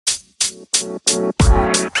Hello,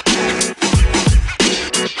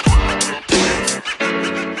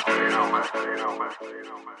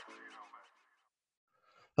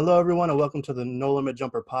 everyone, and welcome to the No Limit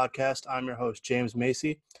Jumper podcast. I'm your host, James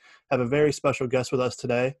Macy. I have a very special guest with us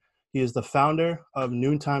today. He is the founder of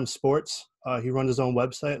Noontime Sports. He runs his own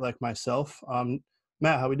website like myself.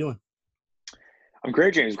 Matt, how are we doing? I'm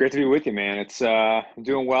great, James. Great to be with you, man. It's I'm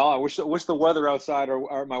doing well. I wish the weather outside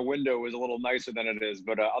or my window was a little nicer than it is,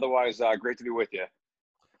 but otherwise, great to be with you.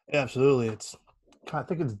 Yeah, absolutely. I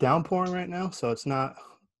think it's downpouring right now, so it's not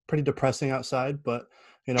pretty depressing outside, but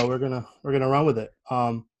we're gonna run with it.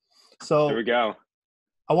 There we go.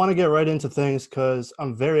 I want to get right into things because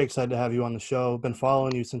I'm very excited to have you on the show. Been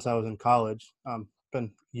following you since I was in college.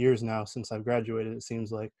 Been years now since I've graduated, it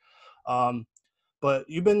seems like. But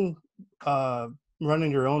you've been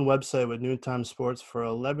running your own website with Noontime Sports for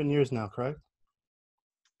 11 years now, correct?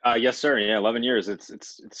 Yes, sir. Yeah, 11 years. It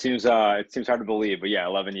seems hard to believe, but yeah,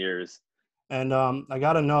 11 years. And I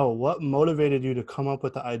got to know, what motivated you to come up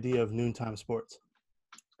with the idea of Noontime Sports?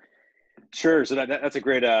 Sure. So that's a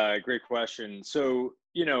great question. So,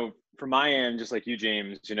 from my end, just like you,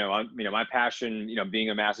 James, my passion,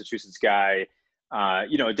 being a Massachusetts guy,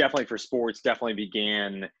 definitely for sports, definitely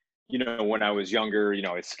began, when I was younger.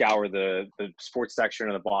 I'd scour the sports section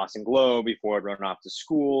of the Boston Globe before I'd run off to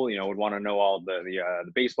school. Would want to know all the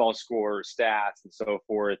baseball scores, stats, and so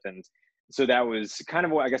forth. And so that was kind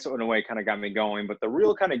of what, I guess, in a way, kind of got me going. But the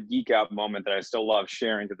real kind of geek out moment that I still love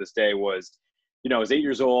sharing to this day was, I was 8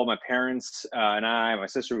 years old. My parents and my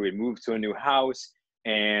sister, we had moved to a new house,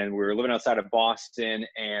 and we were living outside of Boston,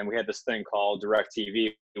 and we had this thing called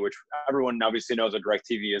DirecTV, which everyone obviously knows what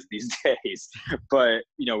DirecTV is these days. But,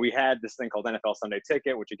 we had this thing called NFL Sunday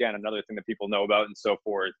Ticket, which, again, another thing that people know about and so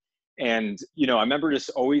forth. And, I remember just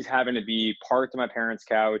always having to be parked on my parents'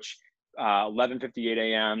 couch, 11:58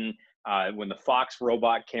 a.m., when the Fox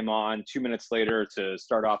robot came on 2 minutes later to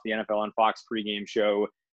start off the NFL on Fox pregame show.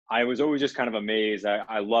 I was always just kind of amazed.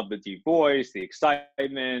 I love the deep voice, the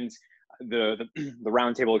excitement, the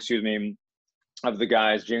round table, of the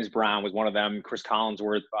guys. James Brown was one of them. Chris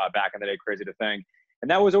Collinsworth back in the day, crazy to think.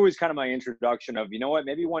 And that was always kind of my introduction of,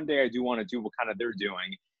 maybe one day I do want to do what kind of they're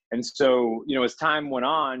doing. And so, as time went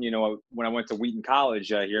on, when I went to Wheaton College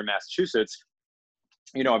here in Massachusetts,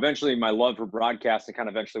 eventually my love for broadcasting kind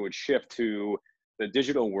of eventually would shift to the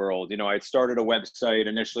digital world. I'd started a website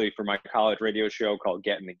initially for my college radio show called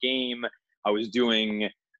Get in the Game. I was doing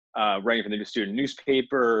writing for the student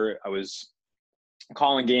newspaper. I was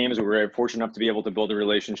calling games. We were fortunate enough to be able to build a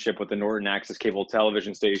relationship with the Norton Access cable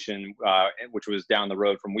television station, which was down the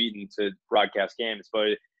road from Wheaton, to broadcast games.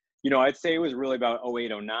 But, I'd say it was really about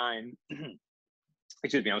 08, 09.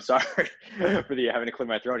 Excuse me, I'm sorry for having to clear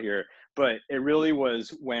my throat here. But it really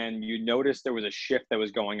was when you noticed there was a shift that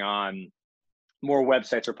was going on. More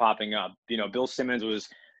websites are popping up. Bill Simmons was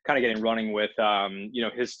kind of getting running with,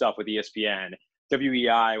 his stuff with ESPN.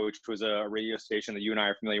 WEI, which was a radio station that you and I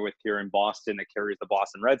are familiar with here in Boston that carries the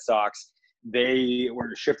Boston Red Sox, they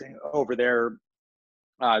were shifting over their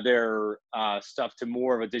stuff to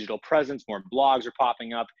more of a digital presence. More blogs are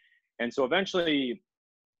popping up. And so eventually,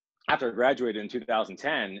 after I graduated in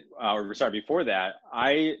 2010, before that,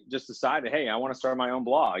 I just decided, hey, I want to start my own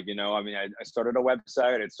blog. I started a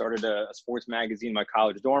website. I started a sports magazine in my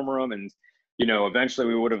college dorm room. And, eventually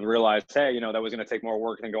we would have realized, hey, that was going to take more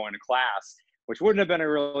work than going to class, which wouldn't have been a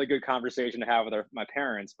really good conversation to have with my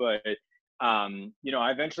parents. But, I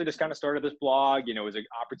eventually just kind of started this blog. It was an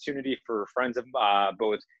opportunity for friends of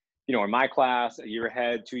both, in my class, a year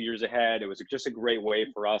ahead, 2 years ahead. It was just a great way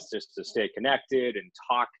for us just to stay connected and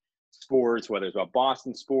talk sports, whether it's about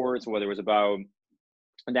Boston sports, whether it was about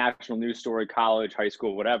a national news story, college, high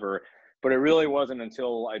school, whatever. But it really wasn't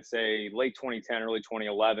until, I'd say, late 2010, early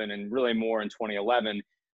 2011, and really more in 2011,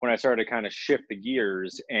 when I started to kind of shift the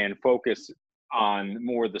gears and focus on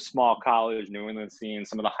more the small college, New England scene,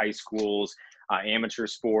 some of the high schools, amateur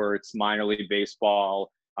sports, minor league baseball,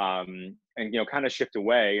 and, kind of shift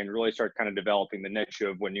away and really start kind of developing the niche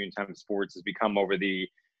of what Noontime Sports has become over the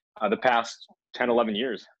past 10, 11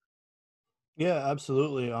 years. Yeah,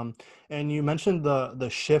 absolutely. And you mentioned the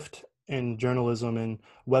shift in journalism and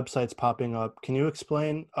websites popping up. Can you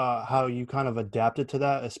explain how you kind of adapted to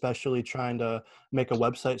that, especially trying to make a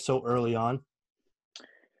website so early on?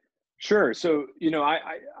 Sure. So,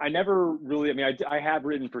 I never really, I have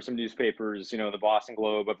written for some newspapers, the Boston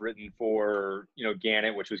Globe. I've written for,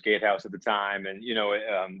 Gannett, which was Gatehouse at the time. And,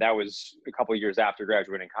 that was a couple of years after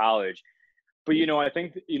graduating college. But, I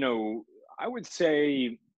think, I would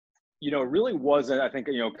say, it really wasn't, I think,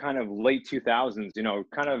 kind of late 2000s,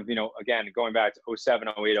 kind of, again, going back to 07,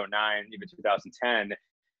 08, 09, even 2010,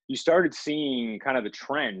 you started seeing kind of the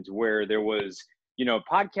trend where there was,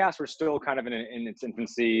 podcasts were still kind of in its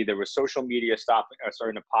infancy. There was social media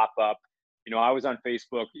starting to pop up. I was on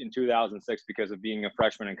Facebook in 2006 because of being a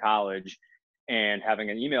freshman in college and having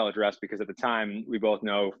an email address, because at the time, we both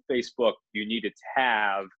know Facebook, you needed to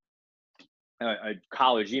have a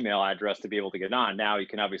college email address to be able to get on. Now you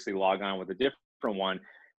can obviously log on with a different one.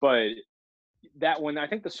 But that when I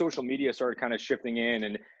think the social media started kind of shifting in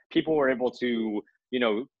and people were able to,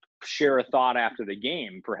 share a thought after the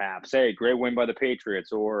game, perhaps, hey, great win by the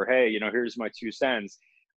Patriots, or hey, here's my 2 cents.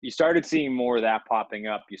 You started seeing more of that popping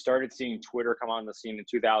up. You started seeing Twitter come on the scene in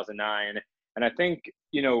 2009. And I think,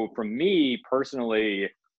 for me personally,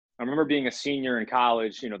 I remember being a senior in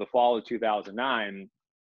college, the fall of 2009,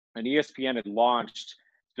 and ESPN had launched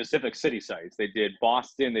specific city sites. They did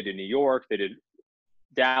Boston, they did New York, they did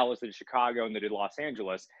Dallas, they did Chicago, and they did Los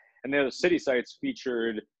Angeles. And those city sites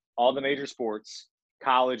featured all the major sports,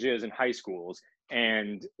 colleges, and high schools.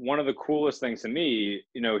 And one of the coolest things to me,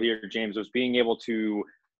 here, James, was being able to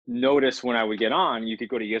notice when I would get on, you could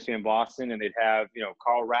go to ESPN Boston and they'd have,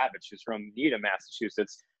 Carl Ravitch, who's from Needham,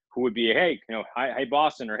 Massachusetts, who would be, hey, hi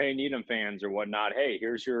Boston, or hey, Needham fans or whatnot. Hey,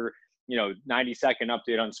 here's your, 90-second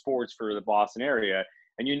update on sports for the Boston area.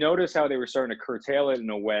 And you notice how they were starting to curtail it in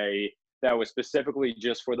a way that was specifically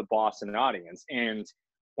just for the Boston audience. And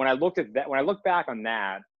when I look back on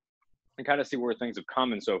that and kind of see where things have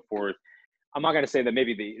come and so forth, I'm not going to say that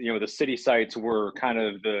maybe the city sites were kind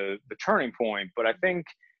of the turning point, but I think,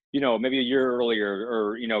 maybe a year earlier,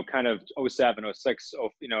 or, kind of 07, 06,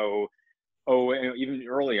 even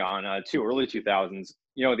early on, early 2000s,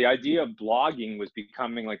 the idea of blogging was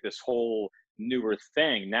becoming like this whole newer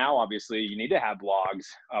thing. Now, obviously, you need to have blogs,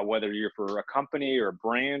 whether you're for a company or a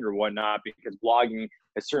brand or whatnot, because blogging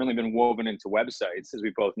has certainly been woven into websites, as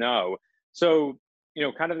we both know. So,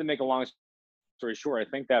 kind of to make a long story short, I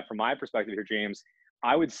think that from my perspective here, James,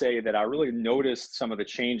 I would say that I really noticed some of the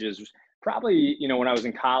changes probably, when I was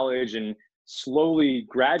in college and slowly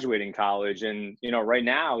graduating college. And, right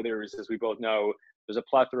now there's, as we both know, there's a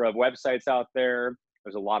plethora of websites out there.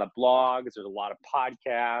 There's a lot of blogs, there's a lot of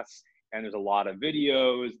podcasts, and there's a lot of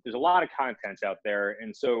videos. There's a lot of content out there.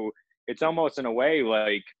 And so it's almost in a way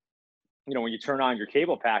like, when you turn on your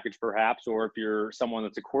cable package, perhaps, or if you're someone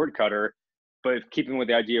that's a cord cutter, but keeping with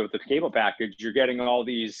the idea with the cable package, you're getting all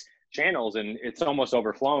these channels and it's almost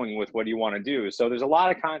overflowing with what you want to do. So there's a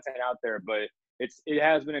lot of content out there, but it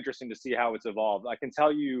has been interesting to see how it's evolved. I can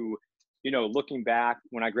tell you, looking back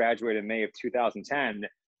when I graduated in May of 2010, and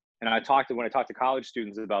when I talked to college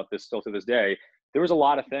students about this still to this day, there was a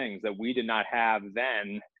lot of things that we did not have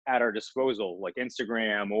then at our disposal, like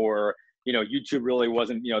Instagram or, YouTube really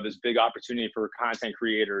wasn't, this big opportunity for content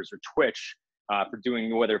creators, or Twitch, for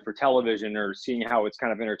doing, whether for television or seeing how it's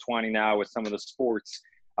kind of intertwining now with some of the sports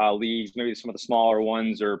leagues, maybe some of the smaller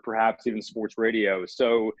ones, or perhaps even sports radio.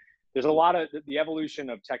 So there's a lot of the evolution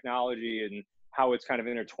of technology and how it's kind of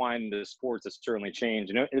intertwined the sports has certainly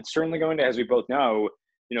changed. And it's certainly going to, as we both know,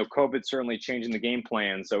 COVID's certainly changing the game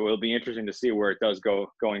plan. So it'll be interesting to see where it does go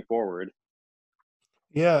going forward.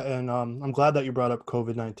 Yeah, and I'm glad that you brought up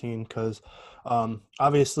COVID-19 because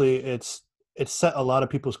obviously it's set a lot of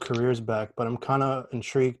people's careers back, but I'm kind of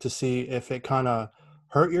intrigued to see if it kind of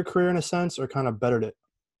hurt your career in a sense or kind of bettered it.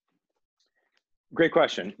 Great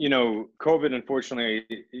question. COVID, unfortunately,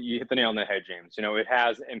 you hit the nail on the head, James. It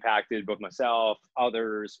has impacted both myself,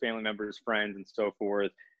 others, family members, friends, and so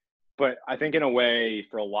forth. But I think in a way,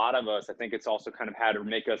 for a lot of us, I think it's also kind of had to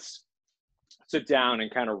make us sit down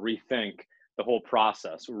and kind of rethink the whole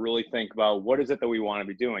process. Really think about what is it that we want to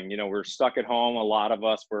be doing. We're stuck at home. A lot of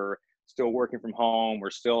us were still working from home. We're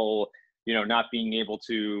still, not being able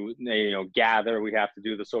to, gather. We have to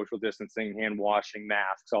do the social distancing, hand washing,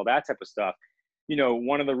 masks, all that type of stuff.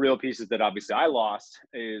 One of the real pieces that obviously I lost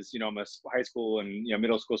is, I'm a high school and,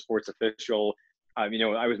 middle school sports official. I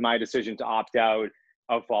was my decision to opt out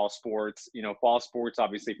of fall sports. Fall sports,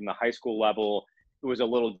 obviously from the high school level, it was a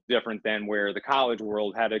little different than where the college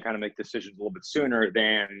world had to kind of make decisions a little bit sooner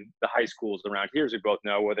than the high schools around here, as we both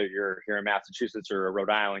know, whether you're here in Massachusetts or Rhode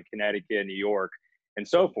Island, Connecticut, New York, and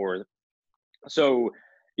so forth. So,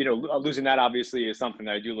 losing that obviously is something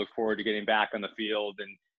that I do look forward to getting back on the field and,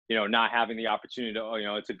 not having the opportunity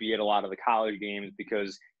to, to be at a lot of the college games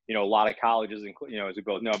because, a lot of colleges, as we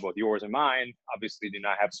both know, both yours and mine, obviously do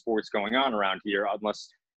not have sports going on around here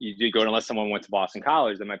unless someone went to Boston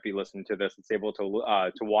College that might be listening to this, that's able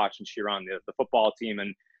to watch and cheer on the football team.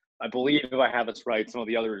 And I believe, if I have this right, some of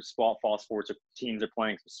the other fall sports teams are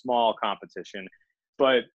playing some small competition.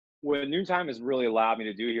 But what Noontime has really allowed me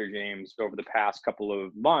to do here, James, over the past couple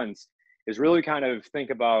of months is really kind of think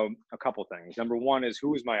about a couple things. Number one is,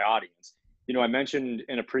 who is my audience? I mentioned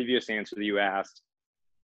in a previous answer that you asked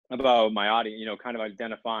about my audience, kind of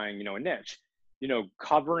identifying, a niche,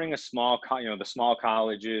 covering a small, the small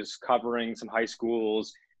colleges, covering some high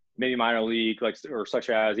schools, maybe minor league, like, or such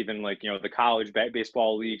as even like, the college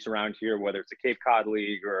baseball leagues around here, whether it's a Cape Cod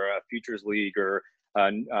League or a Futures League or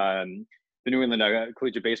the New England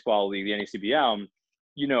Collegiate Baseball League, the NECBL.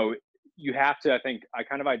 You have to, I think I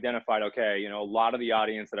kind of identified, okay, a lot of the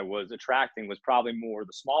audience that I was attracting was probably more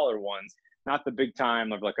the smaller ones, not the big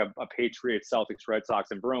time of like a Patriots, Celtics, Red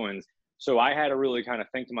Sox, and Bruins. So I had to really kind of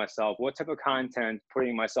think to myself, what type of content,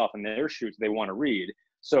 putting myself in their shoes, they want to read.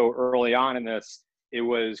 So early on in this, it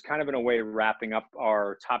was kind of in a way wrapping up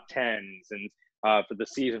our top tens and for the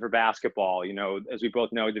season for basketball. As we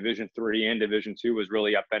both know, Division III and Division II was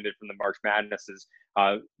really upended from the March Madnesses.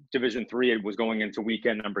 Division III was going into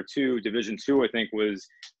weekend number 2. Division II, I think, was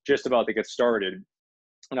just about to get started.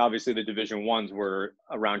 And obviously the Division Ones were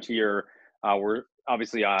around here, were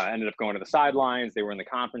obviously ended up going to the sidelines. They were in the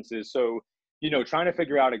conferences. So, trying to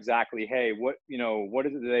figure out exactly, hey, what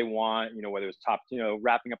is it that they want, whether it's top,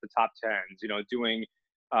 wrapping up the top tens, doing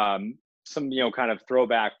some, kind of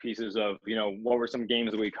throwback pieces of, what were some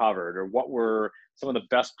games that we covered, or what were some of the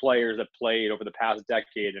best players that played over the past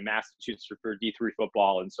decade in Massachusetts for D3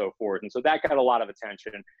 football and so forth. And so that got a lot of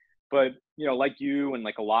attention. But, like you and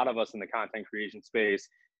like a lot of us in the content creation space,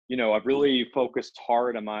 I've really focused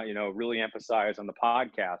hard on my, really emphasized on the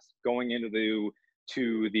podcast going into the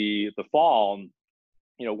fall.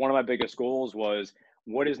 One of my biggest goals was,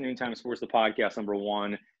 what is Noontime Sports, the podcast, number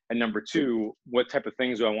one? And number two, what type of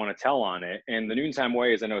things do I want to tell on it? And the Noontime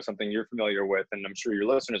way is, I know, something you're familiar with, and I'm sure your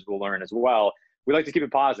listeners will learn as well. We like to keep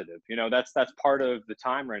it positive. That's part of the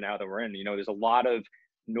time right now that we're in. There's a lot of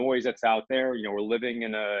noise that's out there. We're living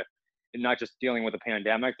in not just dealing with a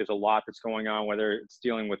pandemic. There's a lot that's going on, whether it's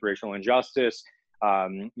dealing with racial injustice.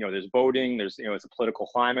 There's voting. There's, it's a political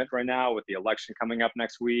climate right now with the election coming up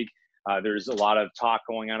next week. There's a lot of talk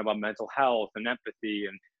going on about mental health and empathy.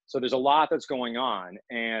 And so there's a lot that's going on,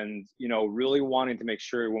 and, really wanting to make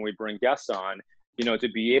sure when we bring guests on, to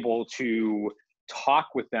be able to talk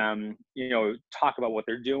with them, talk about what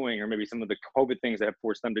they're doing, or maybe some of the COVID things that have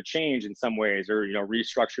forced them to change in some ways, or,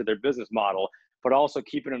 restructure their business model, but also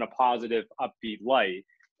keep it in a positive, upbeat light.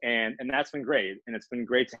 And that's been great. And it's been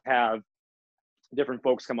great to have different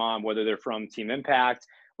folks come on, whether they're from Team Impact,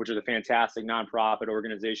 which is a fantastic nonprofit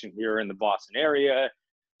organization here in the Boston area,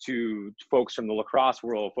 to folks from the lacrosse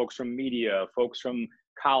world, folks from media, folks from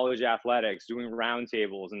college athletics, doing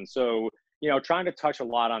roundtables. And so, trying to touch a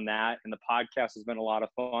lot on that. And the podcast has been a lot of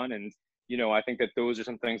fun. And, I think that those are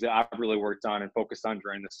some things that I've really worked on and focused on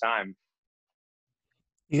during this time.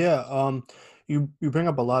 Yeah, you bring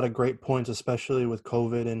up a lot of great points, especially with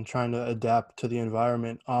COVID and trying to adapt to the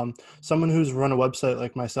environment. Someone who's run a website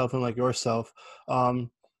like myself and like yourself, can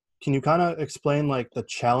you kind of explain like the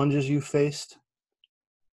challenges you faced?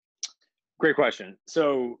 Great question.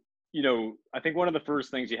 So, I think one of the first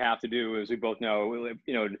things you have to do, as we both know,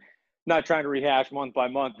 not trying to rehash month by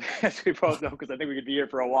month, as we both know, because I think we could be here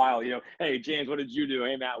for a while. Hey, James, what did you do?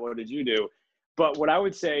 Hey, Matt, what did you do? But what I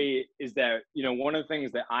would say is that, one of the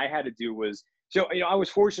things that I had to do was, so, I was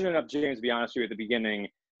fortunate enough, James, to be honest with you, at the beginning,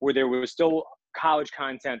 where there was still college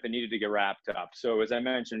content that needed to get wrapped up. So as I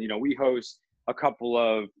mentioned, we host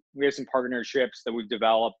we have some partnerships that we've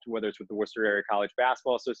developed, whether it's with the Worcester Area College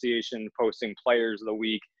Basketball Association, posting players of the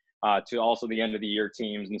week, to also the end of the year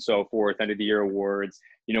teams and so forth, end of the year awards.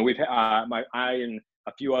 We've I and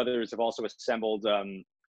a few others have also assembled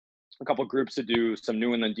a couple of groups to do some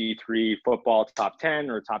New England D3 football top 10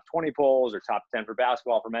 or top 20 polls, or top 10 for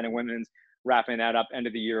basketball for men and women's, wrapping that up, end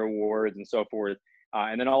of the year awards and so forth.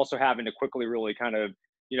 And then also having to quickly really kind of,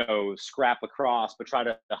 scrap lacrosse, but try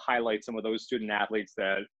to highlight some of those student athletes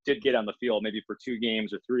that did get on the field maybe for 2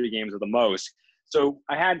 games or 3 games at the most. So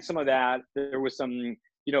I had some of that. There was some,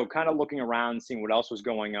 kind of looking around, seeing what else was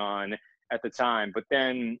going on at the time. But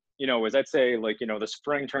then, as I'd say, like, the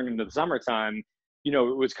spring turned into the summertime, it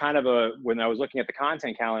was kind of when I was looking at the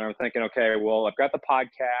content calendar, I'm thinking, okay, well, I've got the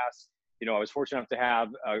podcast. I was fortunate enough to have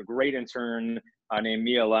a great intern named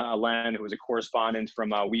Mia Len, who was a correspondent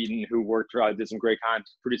from Wheaton, who did some great content,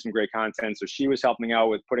 produced some great content. So she was helping out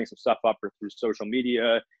with putting some stuff up through social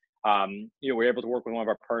media. We were able to work with one of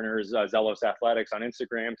our partners, Zelos Athletics, on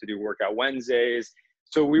Instagram to do Workout Wednesdays.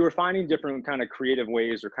 So we were finding different kind of creative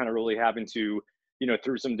ways, or kind of really having to,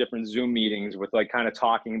 through some different Zoom meetings with like kind of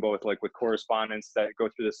talking both like with correspondents that go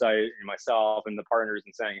through the site and myself and the partners,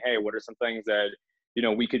 and saying, hey, what are some things that,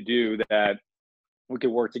 we could do that we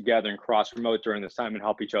could work together and cross promote during this time and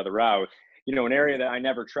help each other out. an area that I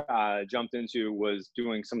never jumped into was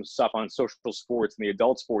doing some stuff on social sports in the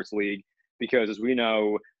adult sports league, because as we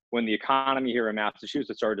know, when the economy here in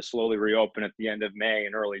Massachusetts started to slowly reopen at the end of May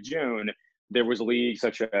and early June, there was leagues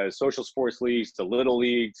such as social sports leagues to little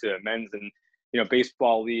league to men's and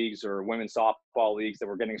baseball leagues or women's softball leagues that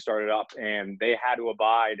were getting started up, and they had to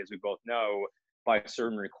abide, as we both know, by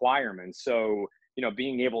certain requirements. So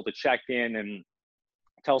being able to check in and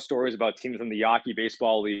tell stories about teams in the Yawkey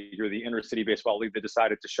Baseball League or the Intercity Baseball League that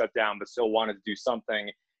decided to shut down but still wanted to do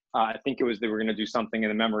something. I think it was they were going to do something in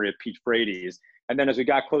the memory of Pete Frates. And then as we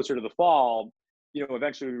got closer to the fall,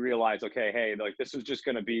 eventually we realized, okay, hey, like this is just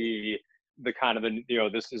going to be the kind of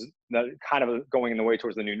this is the kind of going in the way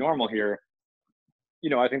towards the new normal here.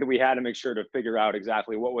 I think that we had to make sure to figure out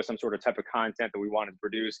exactly what was some sort of type of content that we wanted to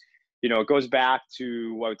produce. It goes back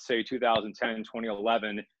to, I would say, 2010,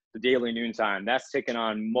 2011, the Daily Noontime. That's taken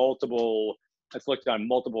on it's looked on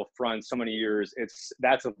multiple fronts so many years.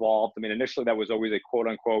 That's evolved. I mean, initially that was always a quote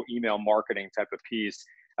unquote email marketing type of piece.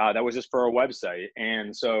 That was just for a website.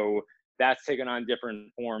 And so that's taken on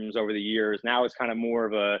different forms over the years. Now it's kind of more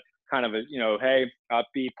of a, hey,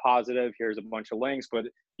 upbeat, positive, here's a bunch of links, but,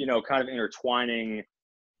 kind of intertwining,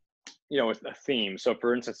 with a theme. So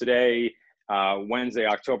for instance, today, Wednesday,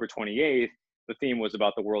 October 28th, the theme was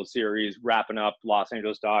about the World Series, wrapping up Los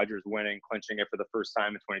Angeles Dodgers winning, clinching it for the first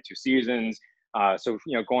time in 22 seasons. So,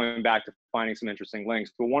 going back to finding some interesting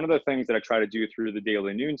links. But one of the things that I try to do through the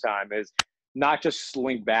Daily Noontime is not just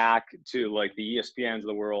link back to like the ESPNs of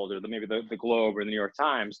the world or maybe the Globe or the New York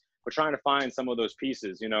Times, but trying to find some of those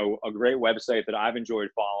pieces. A great website that I've enjoyed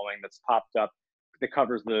following that's popped up that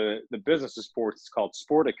covers the business of sports is called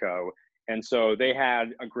Sportico. And so they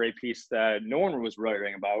had a great piece that no one was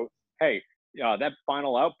writing about. Hey, that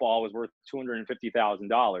final out ball was worth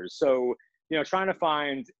 $250,000. So, trying to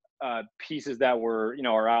find pieces that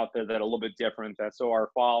are out there that are a little bit different, that so our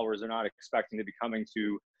followers are not expecting to be coming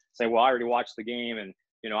to say, well, I already watched the game and,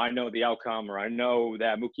 I know the outcome, or I know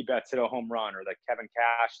that Mookie Betts hit a home run, or that Kevin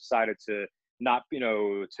Cash decided to not,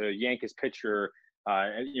 to yank his pitcher,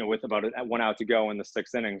 with about 1 out to go in the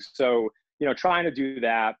 6th inning. So, trying to do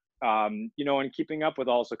that, and keeping up with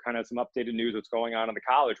also kind of some updated news, what's going on in the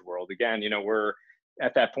college world. Again, we're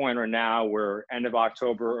at that point right now, we're end of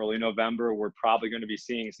October, early November. We're probably going to be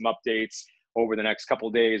seeing some updates over the next couple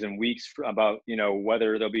of days and weeks about,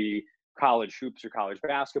 whether there'll be college hoops or college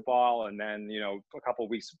basketball. And then, a couple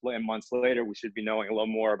of weeks and months later, we should be knowing a little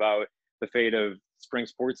more about the fate of spring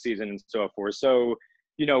sports season and so forth. So,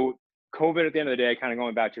 COVID at the end of the day, kind of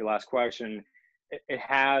going back to your last question, it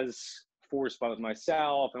has forced both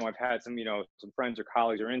myself, and I've had some, some friends or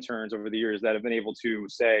colleagues or interns over the years that have been able to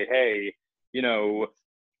say, hey,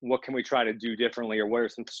 what can we try to do differently, or what are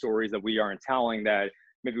some stories that we aren't telling that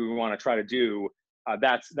maybe we want to try to do?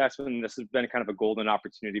 That's when this has been kind of a golden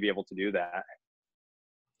opportunity to be able to do that.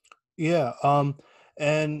 Yeah.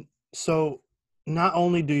 And so not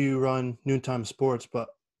only do you run Noontime Sports, but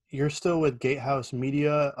you're still with Gatehouse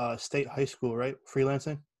Media, State High School, right?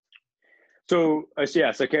 Freelancing? So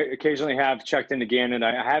yes, I occasionally have checked into Gannett.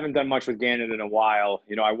 I haven't done much with Gannett in a while.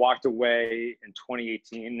 I walked away in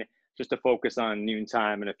 2018 just to focus on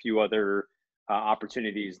Noontime and a few other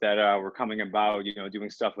opportunities that were coming about. Doing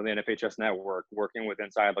stuff with the NFHS Network, working with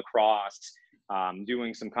Inside Lacrosse,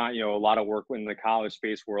 doing some a lot of work in the college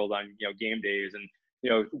space world on game days,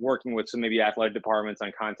 and working with some maybe athletic departments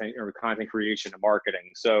on content creation and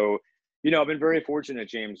marketing. So I've been very fortunate,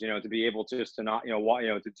 James, to be able to just to not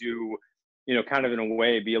to do kind of in a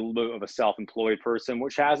way be a little bit of a self-employed person,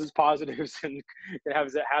 which has its positives and it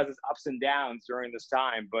has its ups and downs during this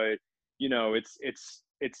time. But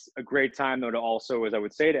it's a great time though to also, as I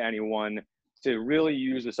would say to anyone, to really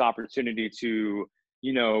use this opportunity to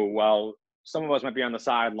while some of us might be on the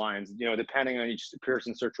sidelines, depending on each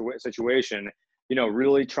person's situation,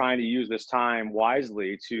 really trying to use this time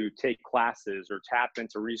wisely to take classes or tap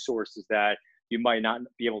into resources that you might not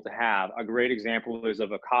be able to have. A great example is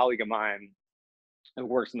of a colleague of mine who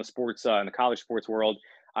works in the sports, in the college sports world.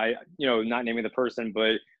 I, not naming the person,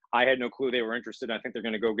 but I had no clue they were interested. I think they're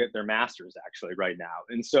going to go get their master's actually right now.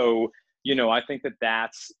 And so, I think that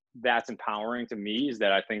that's empowering to me, is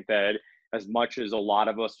that I think that as much as a lot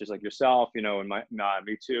of us, just like yourself, and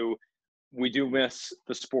me too, we do miss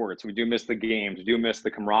the sports. We do miss the games. We do miss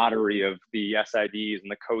the camaraderie of the SIDs and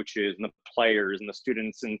the coaches and the players and the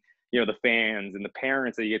students and, the fans and the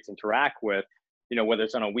parents that you get to interact with, whether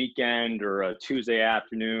it's on a weekend or a Tuesday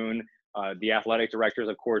afternoon, the athletic directors,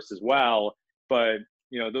 of course, as well. But,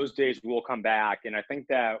 those days will come back. And I think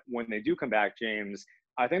that when they do come back, James,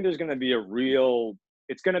 I think there's going to be a real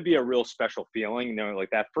it's going to be a real special feeling, like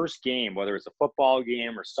that first game, whether it's a football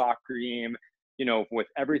game or soccer game, with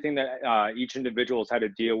everything that each individual has had to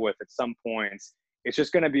deal with at some points, it's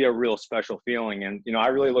just going to be a real special feeling. And, I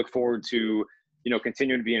really look forward to,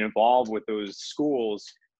 continuing to be involved with those schools,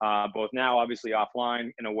 both now obviously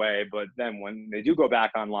offline in a way, but then when they do go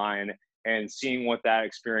back online and seeing what that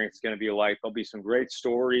experience is going to be like, there'll be some great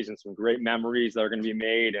stories and some great memories that are going to be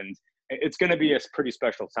made. And it's going to be a pretty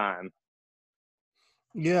special time.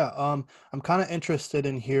 Yeah, I'm kind of interested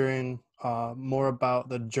in hearing more about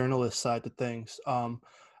the journalist side of things.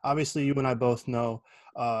 Obviously, you and I both know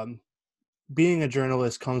um, being a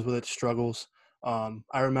journalist comes with its struggles.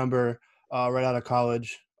 I remember right out of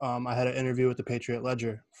college, I had an interview with the Patriot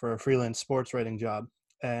Ledger for a freelance sports writing job.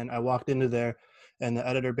 And I walked into there, and the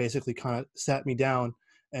editor basically kind of sat me down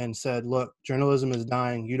and said, "Look, journalism is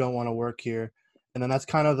dying. You don't want to work here." And then that's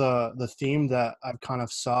kind of the theme that I've kind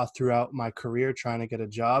of saw throughout my career trying to get a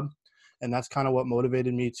job. And that's kind of what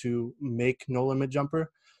motivated me to make No Limit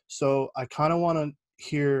Jumper. So I kind of want to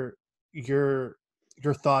hear your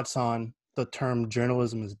your thoughts on the term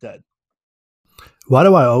journalism is dead. Why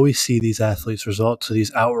do I always see these athletes resort to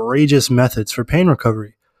these outrageous methods for pain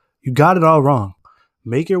recovery? You got it all wrong.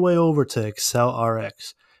 Make your way over to Excel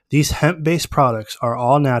RX. These hemp based products are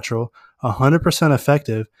all natural, 100%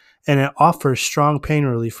 effective, and it offers strong pain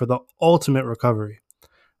relief for the ultimate recovery.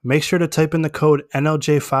 Make sure to type in the code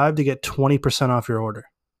NLJ5 to get 20% off your order.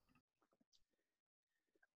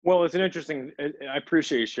 Well, it's an interesting, I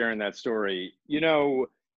appreciate you sharing that story.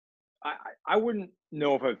 I, I wouldn't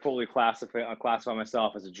know if I'd fully classify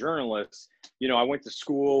myself as a journalist. I went to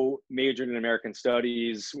school, majored in American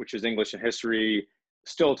Studies, which is English and history.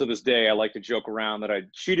 Still to this day, I like to joke around that I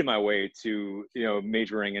cheated my way to,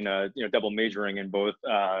 majoring in, double majoring in both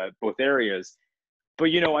areas. But,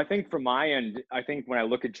 I think from my end, I think when I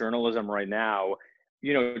look at journalism right now,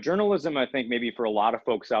 journalism, I think maybe for a lot of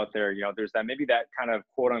folks out there, there's that maybe that kind of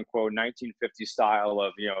quote unquote 1950 style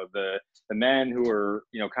of, the men who are,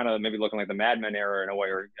 kind of maybe looking like the Mad Men era in a way,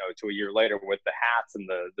 or, to a year later with the hats and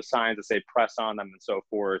the signs that say press on them and so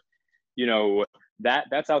forth,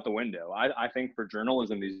 that's out the window. I think for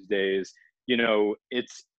journalism these days,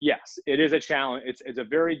 yes, it is a challenge. It's a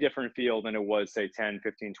very different field than it was, say, 10,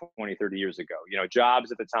 15, 20, 30 years ago.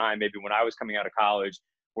 Jobs at the time, maybe when I was coming out of college,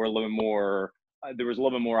 were a little more, there was a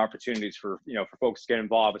little bit more opportunities for, for folks to get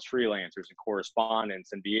involved as freelancers and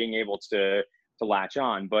correspondents and being able to latch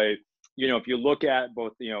on. But, if you look at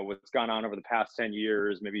both, what's gone on over the past 10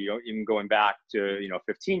 years, maybe even going back to,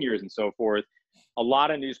 15 years and so forth, a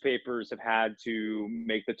lot of newspapers have had to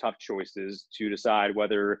make the tough choices to decide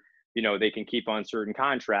whether, they can keep on certain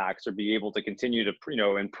contracts or be able to continue to,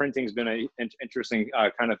 and printing's been an interesting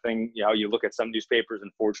kind of thing. You look at some newspapers,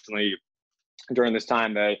 unfortunately, during this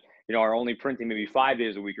time that, are only printing maybe 5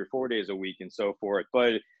 days a week or 4 days a week and so forth.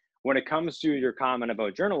 But when it comes to your comment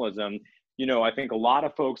about journalism, I think a lot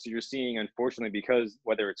of folks that you're seeing, unfortunately, because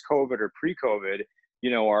whether it's COVID or pre-COVID,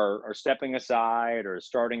 are stepping aside or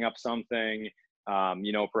starting up something,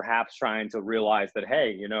 perhaps trying to realize that,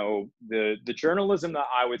 hey, the journalism that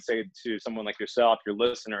I would say to someone like yourself, your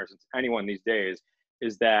listeners, anyone these days,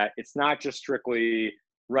 is that it's not just strictly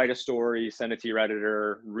write a story, send it to your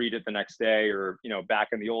editor, read it the next day, or, back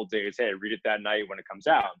in the old days, hey, read it that night when it comes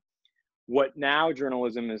out. What now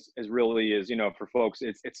journalism is really is, for folks,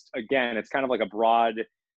 it's again, it's kind of like a broad,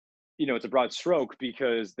 it's a broad stroke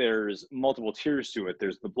because there's multiple tiers to it.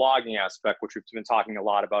 There's the blogging aspect, which we've been talking a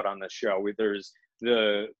lot about on this show. There's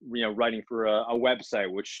the, writing for a website,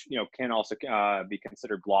 which, can also be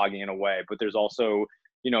considered blogging in a way, but there's also,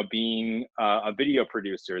 being a video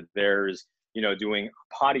producer. There's, doing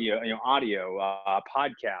audio,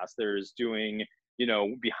 podcasts. There's doing,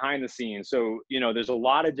 behind the scenes. So, there's a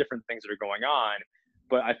lot of different things that are going on.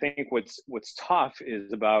 But I think what's tough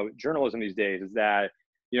is about journalism these days is that,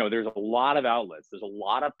 there's a lot of outlets. There's a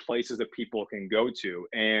lot of places that people can go to.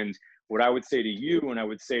 And what I would say to you, and I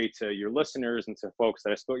would say to your listeners and to folks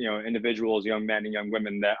that I spoke, individuals, young men and young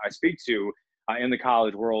women that I speak to in the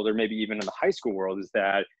college world, or maybe even in the high school world, is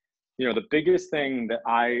that, the biggest thing that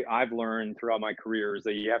I've learned throughout my career is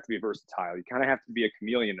that you have to be versatile. You kind of have to be a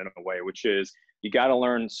chameleon in a way, which is you got to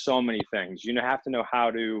learn so many things. You have to know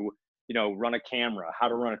how to, run a camera, how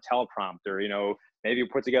to run a teleprompter, maybe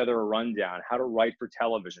put together a rundown, how to write for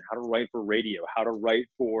television, how to write for radio, how to write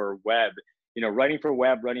for web. Writing for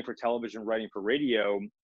web, writing for television, writing for radio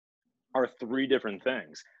are three different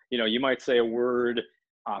things. You might say a word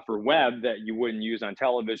for web that you wouldn't use on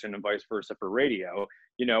television and vice versa for radio,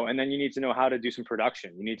 and then you need to know how to do some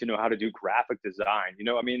production. You need to know how to do graphic design.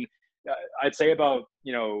 I'd say about,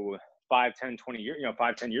 5, 10, 20 years,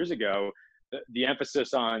 5, 10 years ago, the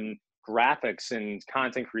emphasis on graphics and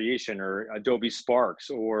content creation, or Adobe Sparks,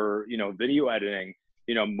 or, video editing,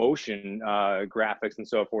 motion graphics and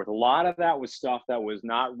so forth. A lot of that was stuff that was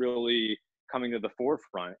not really coming to the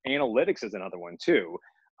forefront. Analytics is another one too.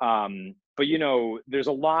 But there's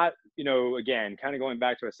a lot, again, kind of going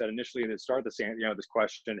back to what I said initially at the start of this, this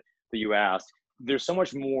question that you asked, there's so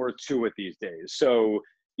much more to it these days. So,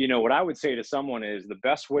 what I would say to someone is the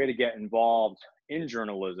best way to get involved in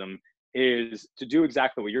journalism is to do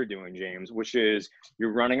exactly what you're doing, James, which is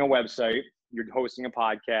you're running a website, you're hosting a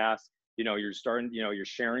podcast, you're starting, you're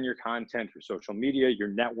sharing your content through social media, you're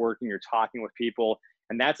networking, you're talking with people.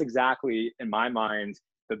 And that's exactly, in my mind,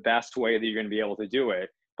 the best way that you're going to be able to do it.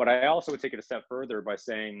 But I also would take it a step further by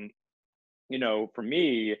saying, for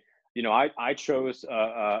me, I chose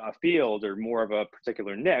a field, or more of a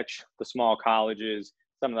particular niche, the small colleges,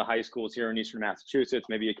 some of the high schools here in Eastern Massachusetts,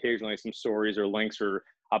 maybe occasionally some stories or links or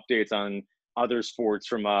updates on other sports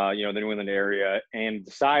from, the New England area, and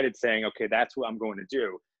decided saying, okay, that's what I'm going to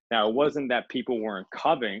do. Now, it wasn't that people weren't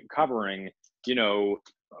covering, an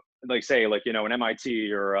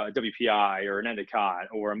MIT or a WPI or an Endicott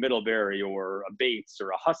or a Middlebury or a Bates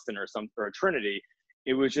or a Huston or a Trinity.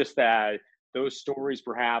 It was just that those stories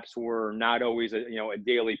perhaps were not always a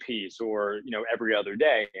daily piece, or, every other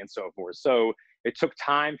day, and so forth. So it took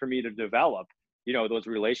time for me to develop, those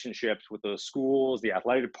relationships with the schools, the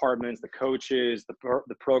athletic departments, the coaches, the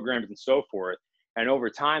programs, and so forth. And over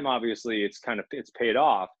time, obviously, it's paid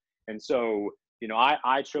off. And so,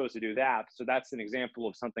 I chose to do that. So that's an example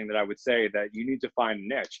of something that I would say that you need to find a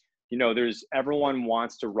niche. Everyone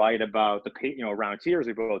wants to write about around here, as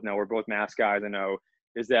we both know, we're both Mass guys, I know,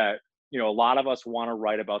 is that, a lot of us want to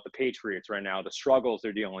write about the Patriots right now, the struggles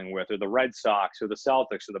they're dealing with, or the Red Sox, or the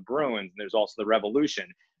Celtics, or the Bruins. And there's also the Revolution.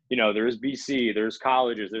 There's BC, there's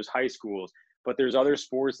colleges, there's high schools, but there's other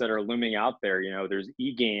sports that are looming out there. There's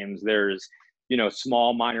e-games, there's,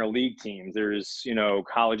 small minor league teams, there's,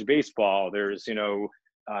 college baseball, there's,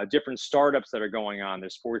 different startups that are going on,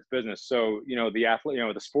 there's sports business. So,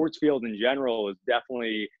 the sports field in general is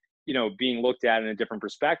definitely, being looked at in a different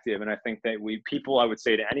perspective. And I think that I would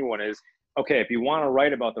say to anyone is, okay, if you want to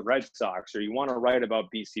write about the Red Sox, or you want to write about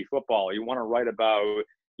BC football, or you want to write about,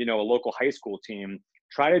 a local high school team,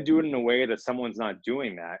 try to do it in a way that someone's not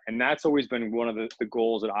doing that. And that's always been one of the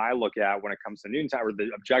goals that I look at when it comes to Noontime, or the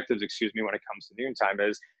objectives, when it comes to Noontime,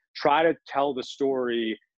 is try to tell the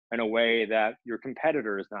story in a way that your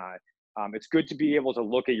competitor is not. It's good to be able to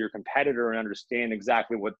look at your competitor and understand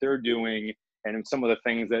exactly what they're doing, and some of the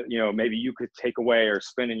things that, maybe you could take away or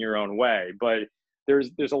spin in your own way. But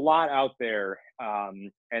there's a lot out there.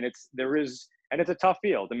 And it's a tough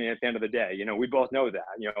field. I mean, at the end of the day, we both know that,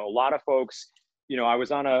 a lot of folks, I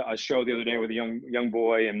was on a show the other day with a young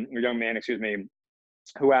man,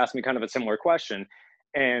 who asked me kind of a similar question.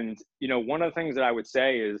 And, one of the things that I would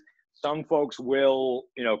say is some folks will,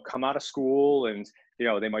 come out of school and,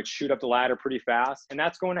 they might shoot up the ladder pretty fast, and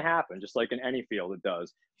that's going to happen, just like in any field it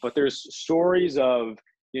does. But there's stories of,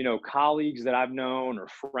 colleagues that I've known, or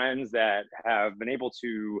friends that have been able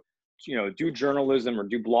to, do journalism or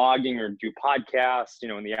do blogging or do podcasts,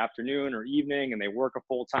 in the afternoon or evening, and they work a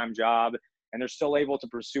full-time job, and they're still able to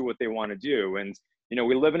pursue what they want to do. And,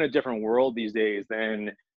 we live in a different world these days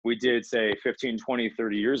than we did, say, 15, 20,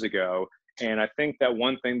 30 years ago. And I think that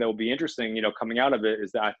one thing that will be interesting, coming out of it,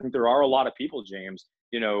 is that I think there are a lot of people, James,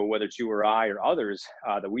 whether it's you or I or others,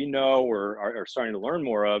 that we know or are starting to learn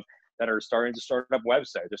more of, that are starting to start up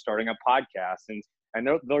websites, they're starting up podcasts. And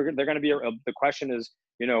they're going to be, the question is,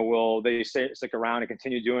 will they stick around and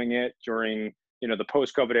continue doing it during, the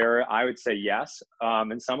post-COVID era? I would say yes.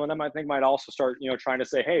 And some of them, I think, might also start, trying to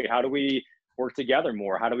say, hey, how do we work together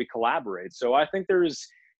more? How do we collaborate? So I think there's,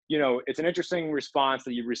 it's an interesting response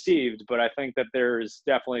that you've received, but I think that there's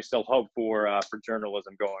definitely still hope for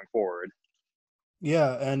journalism going forward.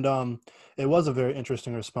 Yeah, and it was a very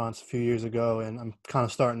interesting response a few years ago, and I'm kind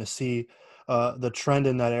of starting to see the trend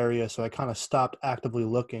in that area, so I kind of stopped actively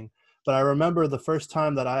looking. But I remember the first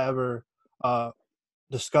time that I ever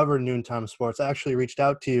discovered Noontime Sports, I actually reached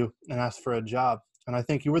out to you and asked for a job, and I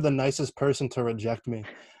think you were the nicest person to reject me.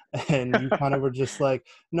 And you kind of were just like,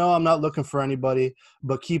 no, I'm not looking for anybody,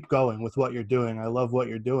 but keep going with what you're doing. I love what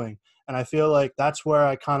you're doing. And I feel like that's where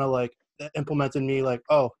I kind of like implemented me, like,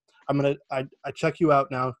 oh, I check you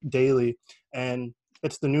out now daily, and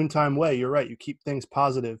it's the Noontime way. You're right. You keep things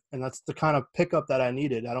positive, and that's the kind of pickup that I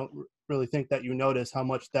needed. I don't really think that you notice how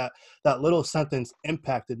much that little sentence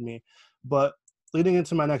impacted me. But leading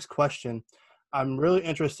into my next question, I'm really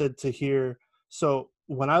interested to hear. So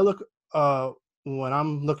when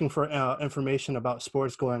I'm looking for information about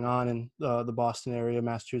sports going on in the Boston area,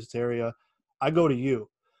 Massachusetts area, I go to you.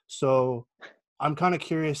 So I'm kind of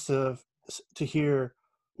curious to hear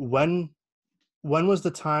when was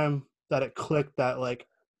the time that it clicked that like,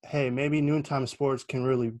 hey, maybe noontime sports can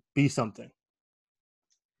really be something.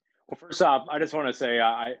 Well, first off, I just want to say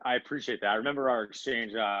I appreciate that. I remember our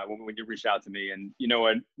exchange when you reached out to me, and you know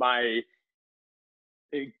what,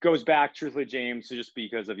 it goes back, truthfully, James, to just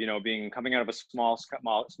because of being coming out of a small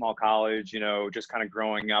college, just kind of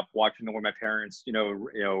growing up, watching the way my parents,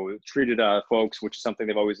 treated folks, which is something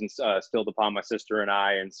they've always instilled upon my sister and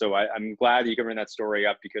I. And so I'm glad that you can bring that story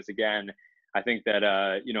up because again, I think that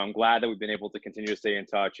I'm glad that we've been able to continue to stay in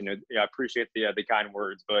touch. I appreciate the kind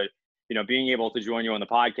words, but being able to join you on the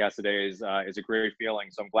podcast today is a great feeling.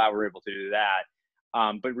 So I'm glad we're able to do that.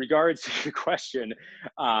 But regards to your question,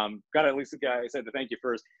 got to at least say the thank you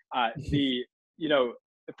first.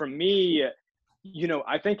 For me,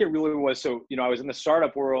 I think it really was. So, I was in the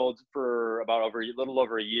startup world for about a little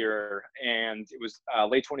over a year, and it was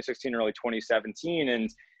late 2016, early 2017. And,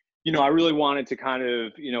 I really wanted to kind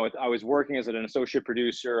of, I was working as an associate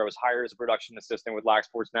producer. I was hired as a production assistant with Lax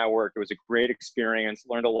Sports Network. It was a great experience,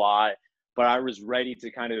 learned a lot, but I was ready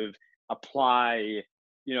to kind of apply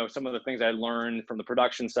some of the things I learned from the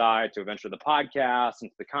production side to eventually the podcast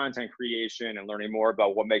and to the content creation and learning more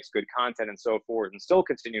about what makes good content and so forth, and still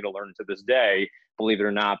continue to learn to this day, believe it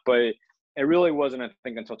or not. But it really wasn't, I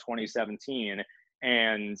think, until 2017.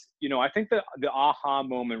 And, I think that the aha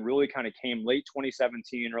moment really kind of came late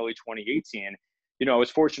 2017, early 2018. I was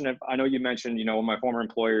fortunate. I know you mentioned, one of my former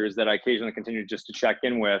employers that I occasionally continue just to check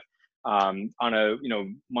in with, on a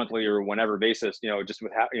monthly or whenever basis, just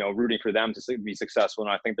with rooting for them to be successful,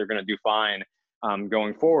 and I think they're going to do fine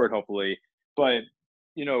going forward, hopefully. But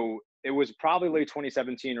it was probably late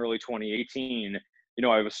 2017, early 2018.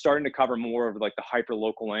 I was starting to cover more of like the hyper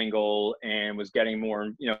local angle, and was getting more,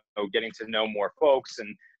 getting to know more folks,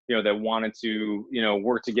 and that wanted to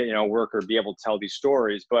work to get work or be able to tell these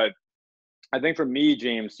stories. But I think for me,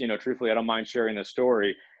 James, truthfully, I don't mind sharing this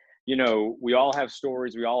story. We all have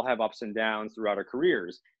stories, we all have ups and downs throughout our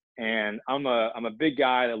careers. And I'm a big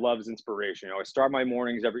guy that loves inspiration. I start my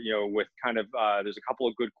mornings with kind of, there's a couple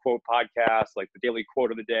of good quote podcasts, like the Daily Quote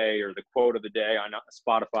of the Day or the Quote of the Day on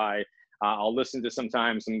Spotify. I'll listen to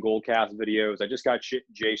sometimes some Goldcast videos. I just got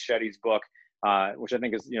Jay Shetty's book, which I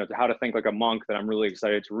think is, How to Think Like a Monk, that I'm really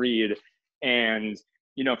excited to read. And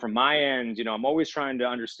from my end, I'm always trying to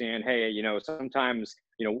understand, hey, sometimes,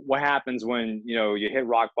 what happens when, you hit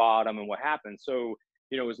rock bottom and what happens. So,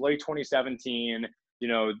 it was late 2017,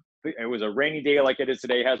 it was a rainy day like it is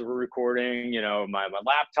today as we're recording, my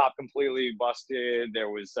laptop completely busted.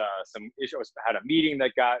 There was some issue. I had a meeting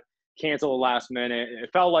that got canceled last minute. It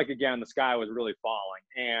felt like, again, the sky was really falling.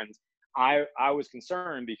 And I was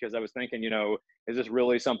concerned because I was thinking, is this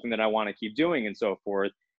really something that I want to keep doing and so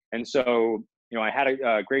forth? And so, I had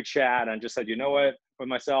a great chat and just said, what, with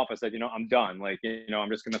myself, I said, I'm done. Like, I'm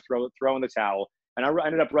just going to throw in the towel. And I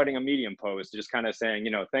ended up writing a Medium post, just kind of saying,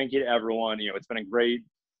 thank you to everyone. It's been a great,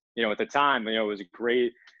 at the time, it was a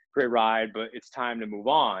great ride, but it's time to move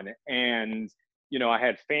on. And, I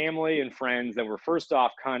had family and friends that were first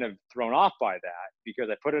off kind of thrown off by that because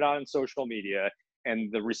I put it out on social media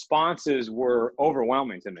and the responses were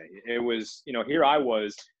overwhelming to me. It was, here I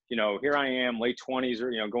was, here I am, late 20s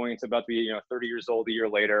or, going into about to be, 30 years old a year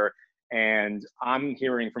later. And I'm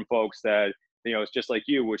hearing from folks that, it's just like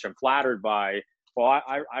you, which I'm flattered by. Well,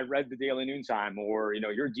 I read the Daily Noontime, or,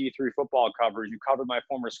 your D3 football coverage, you covered my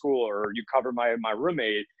former school, or you covered my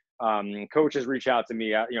roommate. Coaches reach out to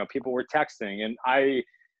me, people were texting. And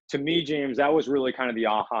to me, James, that was really kind of the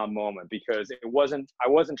aha moment, because I wasn't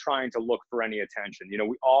trying to look for any attention.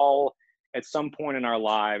 We all, at some point in our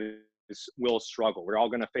lives, will struggle. We're all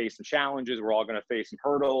going to face some challenges. We're all going to face some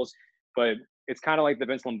hurdles, but it's kind of like the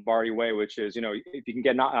Vince Lombardi way, which is, if you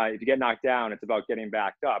get knocked down, it's about getting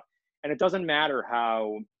back up. And it doesn't matter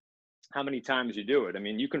how many times you do it. I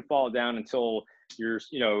mean, you can fall down until you're,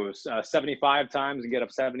 75 times and get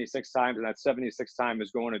up 76 times, and that 76th time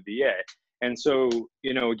is going to be it. And so,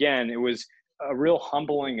 again, it was a real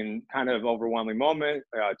humbling and kind of overwhelming moment.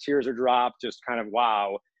 Tears are dropped, just kind of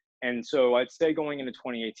wow. And so I'd say going into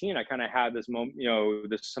 2018, I kind of had this moment,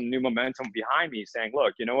 some new momentum behind me saying,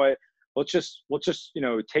 look, you know what, let's just,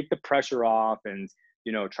 take the pressure off and,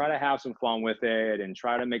 try to have some fun with it and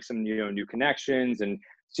try to make some, new connections and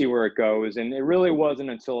see where it goes. And it really wasn't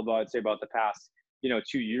until about the past,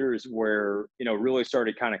 2 years where, really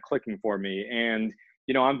started kind of clicking for me. And,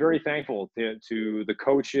 I'm very thankful to the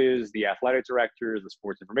coaches, the athletic directors, the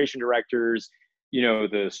sports information directors,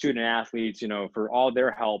 the student athletes, for all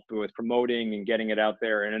their help with promoting and getting it out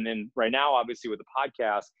there. And then right now, obviously with the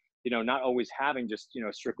podcast, not always having just,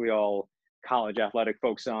 strictly all, college athletic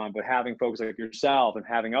folks on, but having folks like yourself and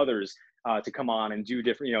having others to come on and do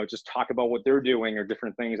different, just talk about what they're doing or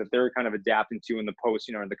different things that they're kind of adapting to in the post,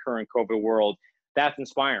 in the current COVID world. That's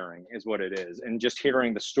inspiring is what it is. And just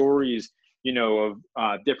hearing the stories, of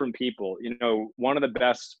different people, one of the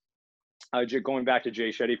best, going back to Jay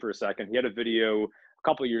Shetty for a second, he had a video a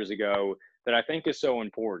couple of years ago that I think is so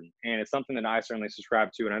important. And it's something that I certainly subscribe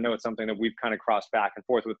to. And I know it's something that we've kind of crossed back and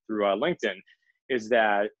forth with through LinkedIn, is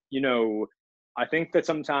that, I think that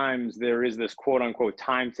sometimes there is this quote unquote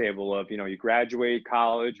timetable of, you graduate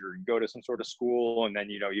college or you go to some sort of school, and then,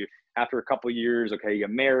 you, after a couple of years, okay, you get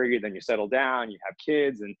married, then you settle down, you have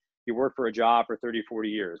kids, and you work for a job for 30, 40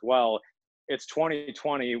 years. Well, it's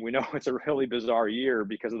 2020. We know it's a really bizarre year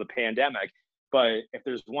because of the pandemic. But if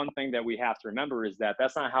there's one thing that we have to remember is that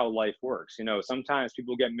that's not how life works. Sometimes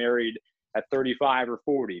people get married at 35 or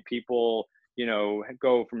 40. People,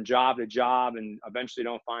 go from job to job and eventually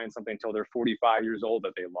don't find something until they're 45 years old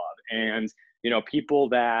that they love. And, people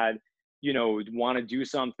that, want to do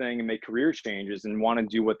something and make career changes and want to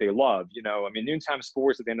do what they love, Noontime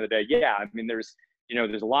Sports at the end of the day, yeah,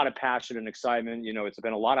 there's a lot of passion and excitement. It's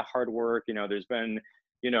been a lot of hard work. There's been,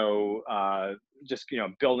 just,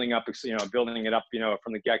 building up, building it up,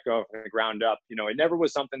 from the get-go, from the ground up. It never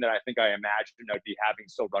was something that I think I imagined I'd be having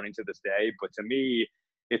still running to this day. But to me,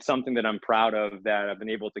 it's something that I'm proud of, that I've been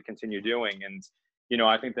able to continue doing. And,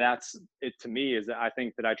 I think that's it to me, is that I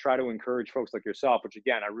think that I try to encourage folks like yourself, which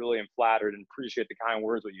again, I really am flattered and appreciate the kind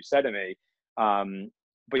words what you said to me.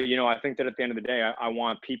 But, I think that at the end of the day, I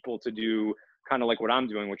want people to do kind of like what I'm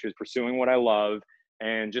doing, which is pursuing what I love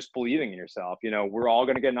and just believing in yourself. We're all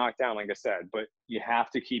going to get knocked down, like I said, but you have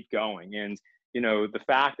to keep going. And, the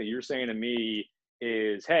fact that you're saying to me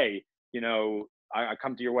is, hey, I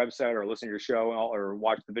come to your website or listen to your show or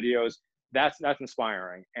watch the videos, that's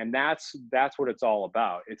inspiring. And that's what it's all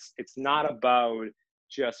about. It's not about,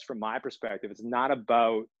 just from my perspective, it's not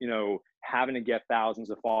about, having to get thousands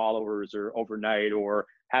of followers or overnight or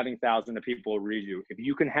having thousands of people read you. If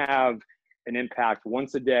you can have an impact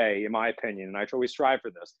once a day, in my opinion, and I always strive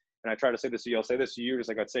for this, and I try to say this to you, I'll say this to you, just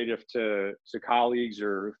like I'd say to colleagues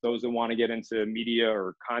or those that want to get into media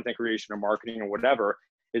or content creation or marketing or whatever,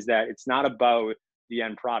 is that it's not about the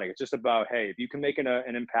end product. It's just about, hey, if you can make an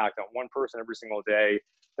impact on one person every single day,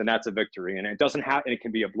 then that's a victory. And it doesn't have, and it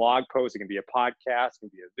can be a blog post, it can be a podcast, it can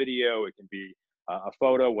be a video, it can be a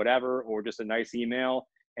photo, whatever, or just a nice email.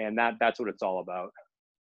 And that's what it's all about.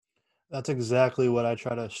 That's exactly what I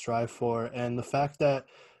try to strive for. And the fact that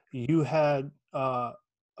you had a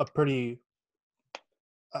pretty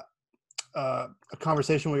a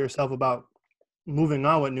conversation with yourself about moving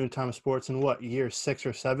on with Noontime Sports in what, year 6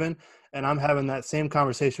 or 7, and I'm having that same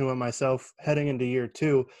conversation with myself heading into year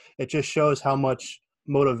 2. It just shows how much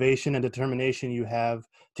motivation and determination you have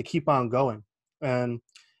to keep on going. And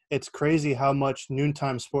it's crazy how much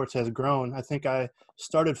Noontime Sports has grown. I think I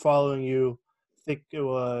started following you, I think it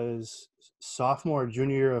was sophomore or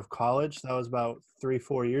junior year of college. That was about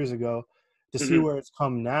 3-4 years ago. To see where it's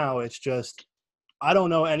come now, it's just, I don't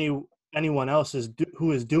know anyone else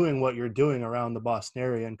who is doing what you're doing around the Boston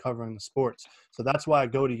area and covering the sports. So that's why I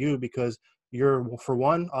go to you, because you're, for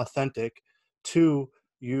one, authentic. 2,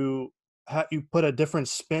 you put a different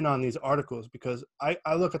spin on these articles, because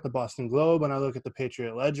I look at the Boston Globe and I look at the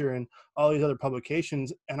Patriot Ledger and all these other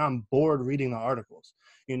publications, and I'm bored reading the articles.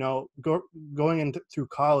 Going through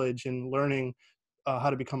college and learning how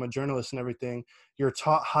to become a journalist and everything, you're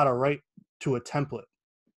taught how to write to a template.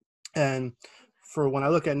 And for when I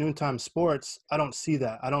look at Noontime Sports, I don't see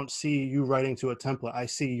that. I don't see you writing to a template. I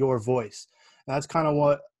see your voice. And that's kind of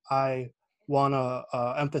what I want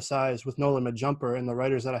to emphasize with Nolan Majumper and the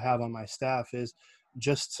writers that I have on my staff, is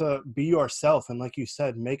just to be yourself. And like you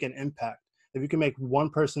said, make an impact. If you can make one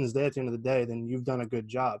person's day at the end of the day, then you've done a good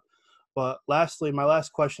job. But lastly, my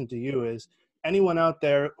last question to you is, anyone out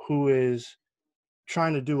there who is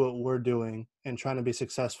trying to do what we're doing and trying to be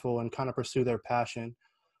successful and kind of pursue their passion,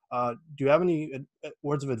 do you have any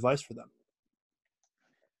words of advice for them?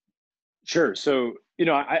 Sure. So,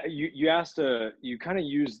 you asked, you kind of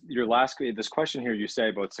used your this question here, you say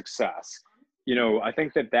about success. I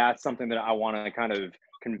think that that's something that I want to kind of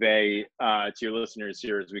convey to your listeners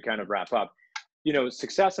here as we kind of wrap up.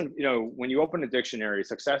 Success, and, when you open a dictionary,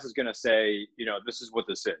 success is going to say, this is what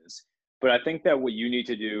this is. But I think that what you need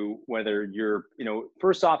to do, whether you're,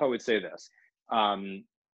 first off, I would say this,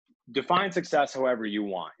 define success however you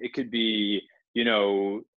want. It could be,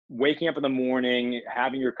 waking up in the morning,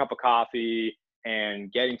 having your cup of coffee,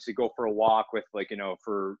 and getting to go for a walk with,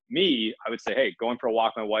 for me, I would say, hey, going for a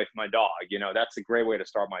walk with my wife and my dog, that's a great way to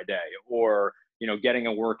start my day. Or, getting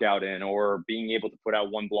a workout in, or being able to put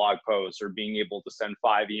out one blog post, or being able to send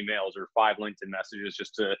 5 emails or 5 LinkedIn messages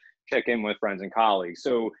just to check in with friends and colleagues.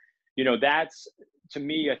 So, that's, to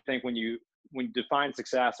me, I think when you define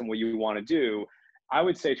success and what you want to do, I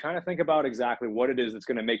would say trying to think about exactly what it is that's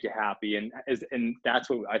going to make you happy. And that's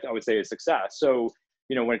what I would say is success. So,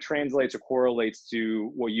 when it translates or correlates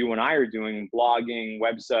to what you and I are doing, blogging,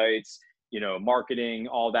 websites, marketing,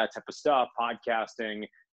 all that type of stuff, podcasting,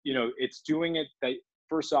 it's doing it that,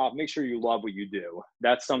 first off, make sure you love what you do.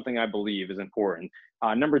 That's something I believe is important.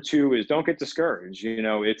 Number 2 is don't get discouraged.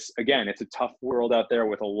 It's a tough world out there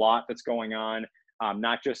with a lot that's going on,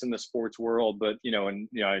 not just in the sports world, but,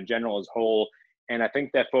 in general as a whole. And I think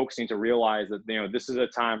that folks need to realize that, this is a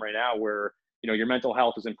time right now where, your mental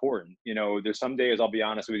health is important. There's some days, I'll be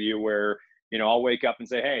honest with you, where, I'll wake up and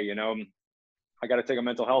say, hey, I got to take a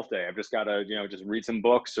mental health day. I've just got to, just read some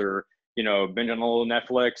books, or, binge on a little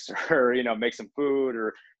Netflix, or, make some food,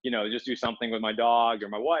 or, just do something with my dog or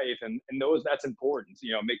my wife. And that's important,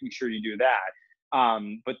 making sure you do that.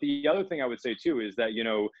 But the other thing I would say too, is that,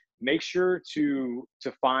 make sure to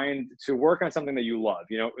work on something that you love.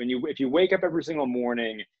 If you wake up every single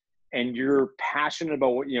morning and you're passionate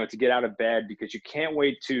about what, to get out of bed because you can't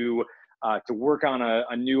wait to work on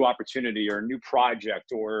a new opportunity or a new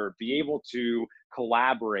project, or be able to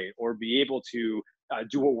collaborate, or be able to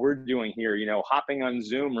do what we're doing here, hopping on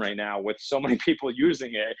Zoom right now with so many people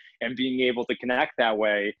using it and being able to connect that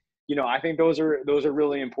way. I think those are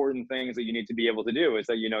really important things that you need to be able to do, is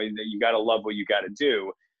that, that you got to love what you got to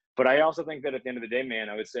do. But I also think that at the end of the day, man,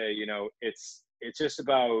 I would say, it's just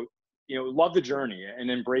about, love the journey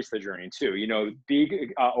and embrace the journey too.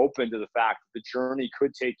 Be open to the fact that the journey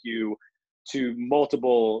could take you to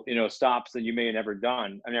multiple, stops that you may have never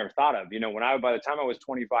thought of. By the time I was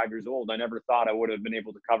 25 years old, I never thought I would have been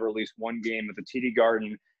able to cover at least one game at the TD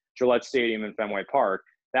Garden, Gillette Stadium, and Fenway Park.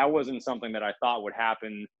 That wasn't something that I thought would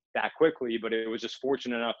happen that quickly, but it was just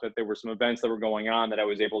fortunate enough that there were some events that were going on that I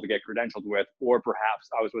was able to get credentialed with, or perhaps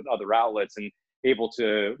I was with other outlets and able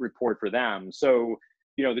to report for them. So,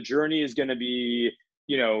 the journey is going to be,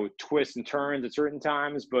 twists and turns at certain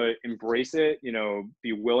times, but embrace it,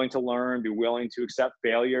 be willing to learn, be willing to accept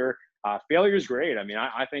failure. Failure is great. I mean,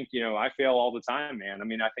 I think, I fail all the time, man. I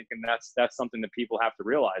mean, I think, and that's something that people have to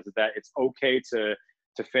realize, is that it's okay to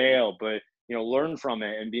fail, but, learn from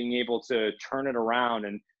it and being able to turn it around.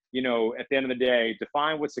 And, at the end of the day,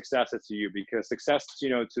 define what success is to you, because success,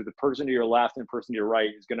 to the person to your left and person to your right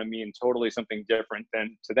is going to mean totally something different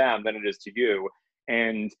to them than it is to you.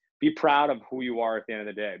 And be proud of who you are at the end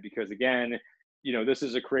of the day, because again, this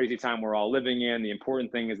is a crazy time we're all living in. The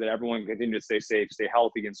important thing is that everyone continue to stay safe, stay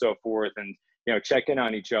healthy, and so forth, and, check in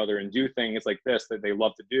on each other and do things like this that they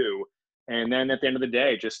love to do. And then at the end of the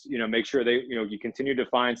day, just, make sure they, you continue to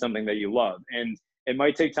find something that you love. And it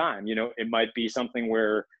might take time. It might be something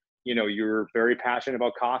where, you're very passionate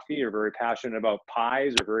about coffee, or very passionate about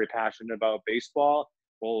pies, or very passionate about baseball.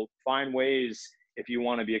 Well, find ways, if you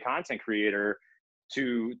want to be a content creator,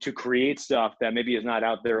 to create stuff that maybe is not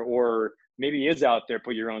out there, or maybe is out there,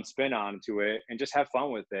 put your own spin onto it, and just have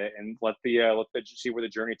fun with it, and let see where the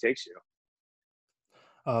journey takes you.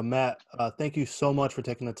 Matt, thank you so much for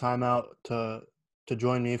taking the time out to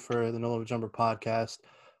join me for the No Limit Jumper podcast.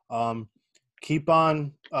 Keep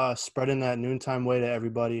on spreading that noontime way to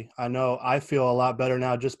everybody. I know I feel a lot better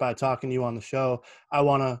now just by talking to you on the show. I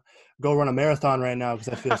want to go run a marathon right now because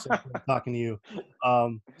I feel so good talking to you.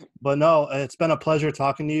 But no, it's been a pleasure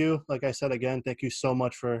talking to you. Like I said, again, thank you so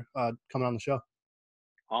much for coming on the show.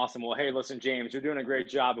 Awesome. Well, hey, listen, James, you're doing a great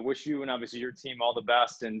job. I wish you and obviously your team all the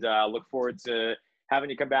best, and look forward to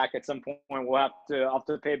having you come back at some point. I'll have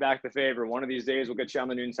to pay back the favor. One of these days, we'll get you on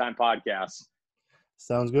the Noontime podcast.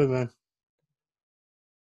 Sounds good, man.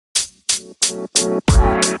 You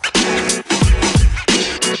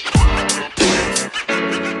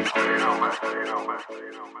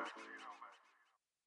know, man.